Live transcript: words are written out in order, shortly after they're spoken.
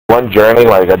one journey,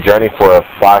 like a journey for a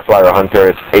Firefly or Hunter,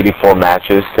 it's 84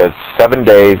 matches, because 7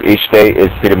 days, each day is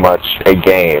pretty much a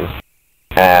game.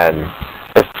 And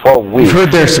it's 12 weeks, We've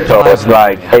heard their so supplies. it's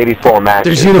like 84 matches.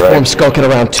 There's uniforms right? skulking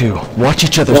around too. Watch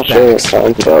each other's Sure, backs.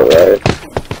 sounds about right.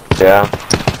 Yeah.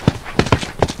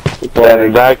 Then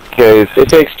in that case, It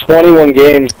takes 21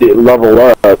 games to level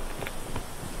up.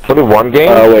 21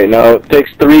 games? Oh wait, no, it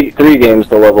takes three games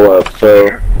to level up.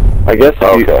 So I guess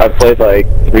I played like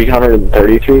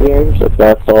 333 games, if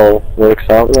that's all works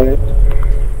out right.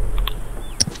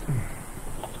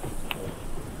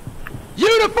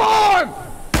 Uniform!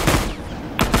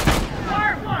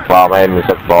 Wow, my enemy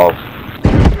sucks balls.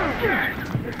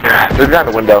 There's a guy in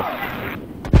the window.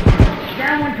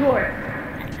 Down one towards.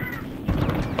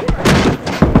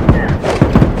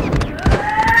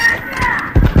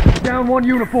 Down one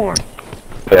uniform.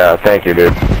 Yeah, thank you,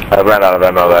 dude. I ran out of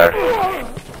ammo there.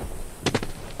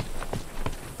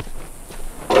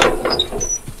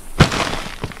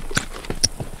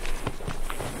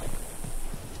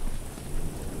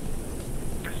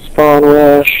 Spawn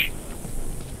rush.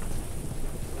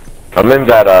 I'm in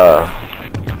that,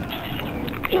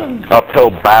 uphill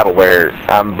battle where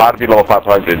I'm about to be level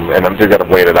 500, and I'm just gonna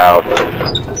wait it out.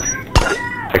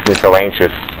 Makes me so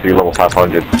anxious to be level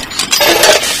 500.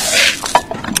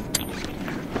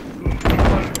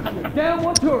 Down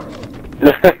one towards.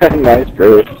 Nice,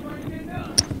 Bruce.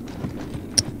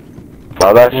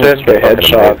 Wow, that shit's Okay,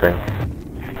 headshot. amazing.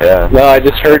 Yeah. No, I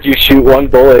just heard you shoot one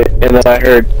bullet, and then I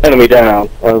heard enemy down.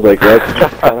 I was like, that's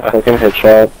kind of fucking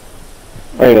headshot.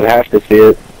 I don't even have to see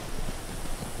it.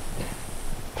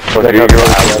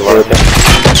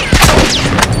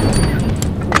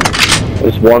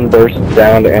 Just one burst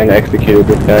down and executed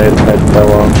this guy. His head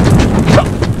fell off.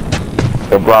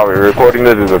 So, bro, we're recording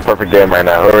this is a perfect game right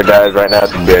now. Whoever dies right now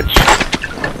is a bitch.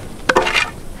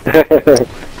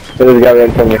 There's a guy right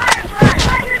in front of me.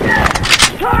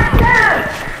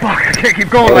 Fuck, I can't keep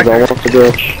going That like was almost a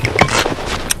bitch.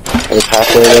 I was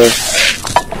halfway there.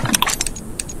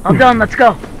 I'm done, let's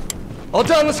go. All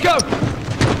done, let's go!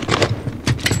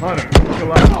 Hunter,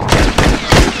 chill out.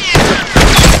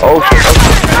 Oh, shit.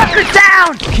 Fucker's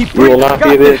down! Keep You will not be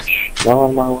a Got this. bitch. Not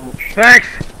on my watch. Thanks.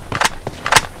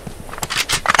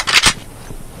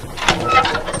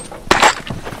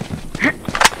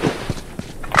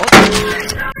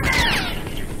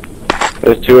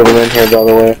 There's two of them in here, by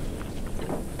the way.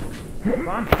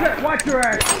 I'm set, watch your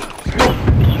ass.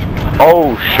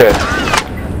 Oh, shit.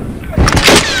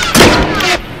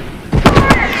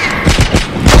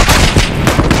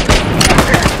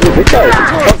 Dude, this guy is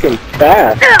fucking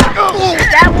fast.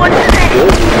 That one's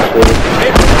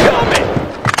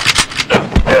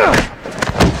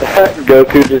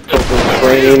Goku just took a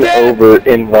train over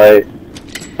invite.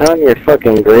 On your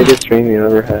fucking greatest stream you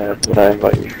ever had, would I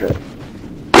invite you to?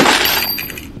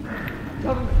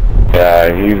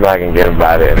 Yeah, he's not gonna get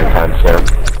invited anytime soon.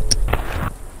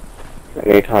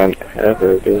 Anytime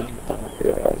ever, dude. Oh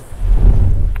my god.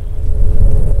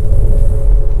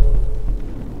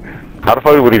 How the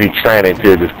fuck would he be training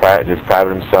to just private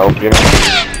himself, you know?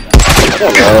 I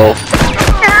don't know.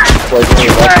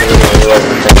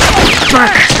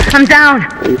 Fuck, I'm down.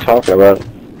 What are you talking about?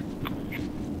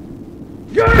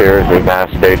 Seriously,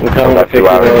 masturbating for coming about to 2 pick you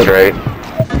hours up. straight.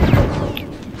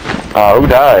 Who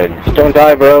died? Just don't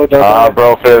die, bro. Don't die.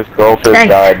 Brofist Thanks.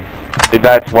 died. He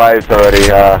died twice already,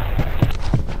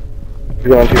 You're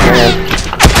going too fast.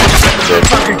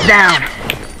 Fucker's down.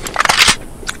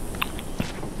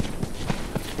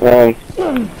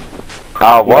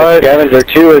 what? Scavenger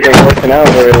 2 isn't working out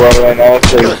very well right now,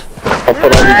 so I'll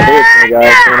put all these bullets in the guy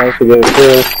so nice to get a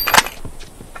kill.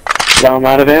 Now I'm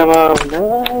out of ammo.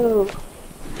 No.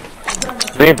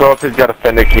 I think Brofist got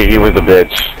offended he was a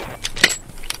bitch.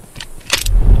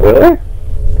 Really?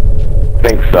 I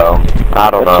think so. I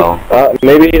don't know.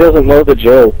 Maybe he doesn't know the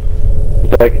joke.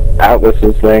 It's like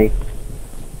Atlas's thing.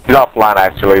 He's offline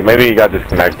actually. Maybe he got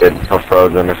disconnected or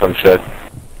frozen or some shit.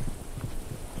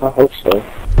 I hope so.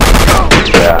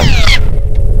 Yeah.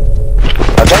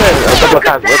 I've done it a couple of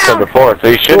times with him before,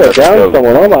 so he should Shit, have down killed.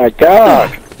 someone. Oh my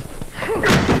god.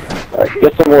 Alright,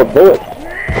 get some more bullets.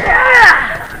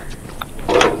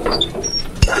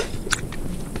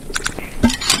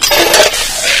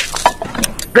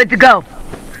 Good to go.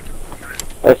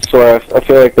 I swear, I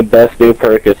feel like the best new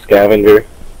perk is Scavenger.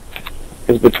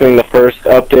 Because between the first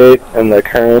update and the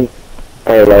current,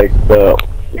 or like the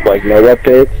no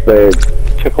updates, they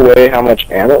took away how much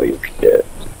ammo you could get.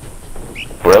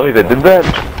 Really? They did that?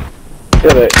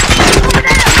 Yeah, they,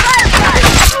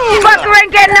 Fucker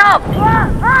ain't getting up!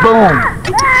 Boom.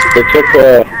 they took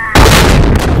it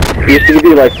used to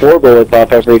be like 4 bullets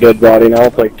off every dead body, now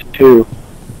it's like 2.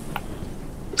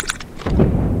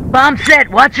 Bomb set,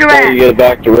 watch your So ass. you get it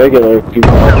back to regular. If you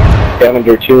put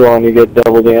Scavenger 2 on, you get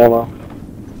double the ammo.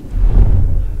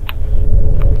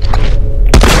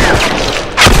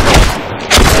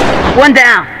 One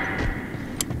down.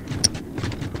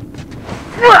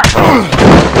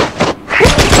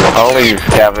 I only use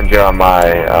scavenger on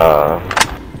my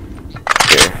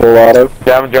Full auto.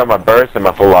 scavenger on my burst and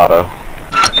my full auto.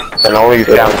 And I only use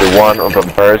scavenger 1 on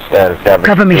the burst and scavenger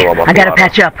Cover 2 me. on my I gotta full auto.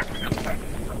 patch up.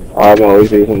 I'm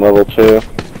always using level 2.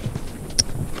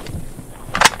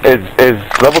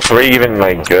 Is level 3 even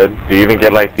like good? Do you even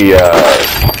get like the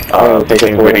take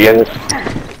it for ingredients?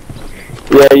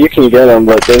 Yeah, you can get them,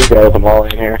 but those guys I'm all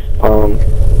in here.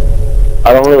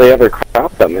 I don't really ever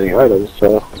craft that many items,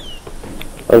 so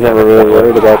I was never really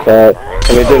worried about that.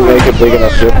 And it didn't make a big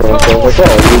enough difference. So I was like,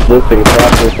 oh, I'll use this and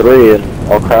craft for 3, and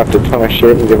I'll craft a ton of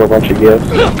shit and give a bunch of gifts.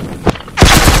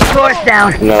 Force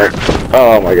down. No.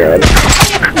 Oh my god.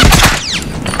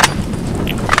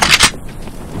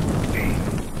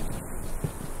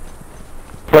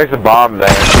 Place a bomb there.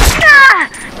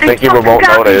 They Thank you, fucking remote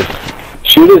got me. notice.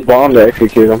 Shoot his bomb to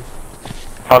execute him.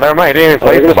 Oh, never mind. He didn't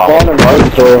Oh, even they're place gonna the bomb. spawn in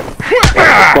the bookstore.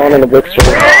 Spawn in the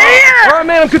bookstore. Alright,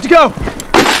 man, I'm good to go.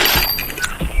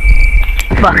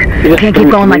 Fuck. He just Can't threw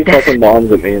keep going 3 like this. fucking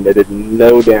bombs at me and they did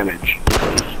no damage.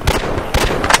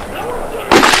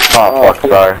 Oh, fuck,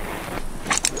 sorry.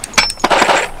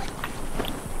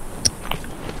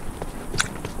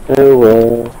 Oh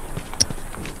well.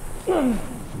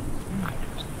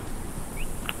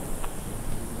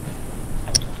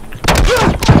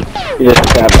 You just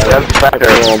stabbed at him. Back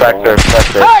there, back there, back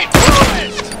there. Hey!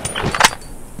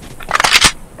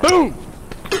 Boom!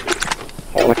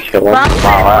 I wanna kill him. Bomb set,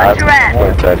 Wow, I watch your ass.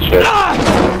 like that shit.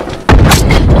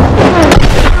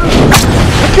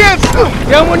 Kids!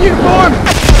 Got one uniform!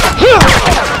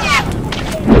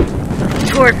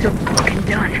 Tour's so fucking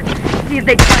done. See if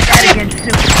they try that again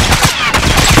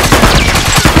soon.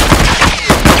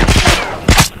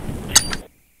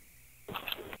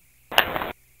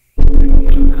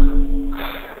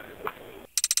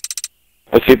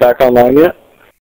 Is he back online yet?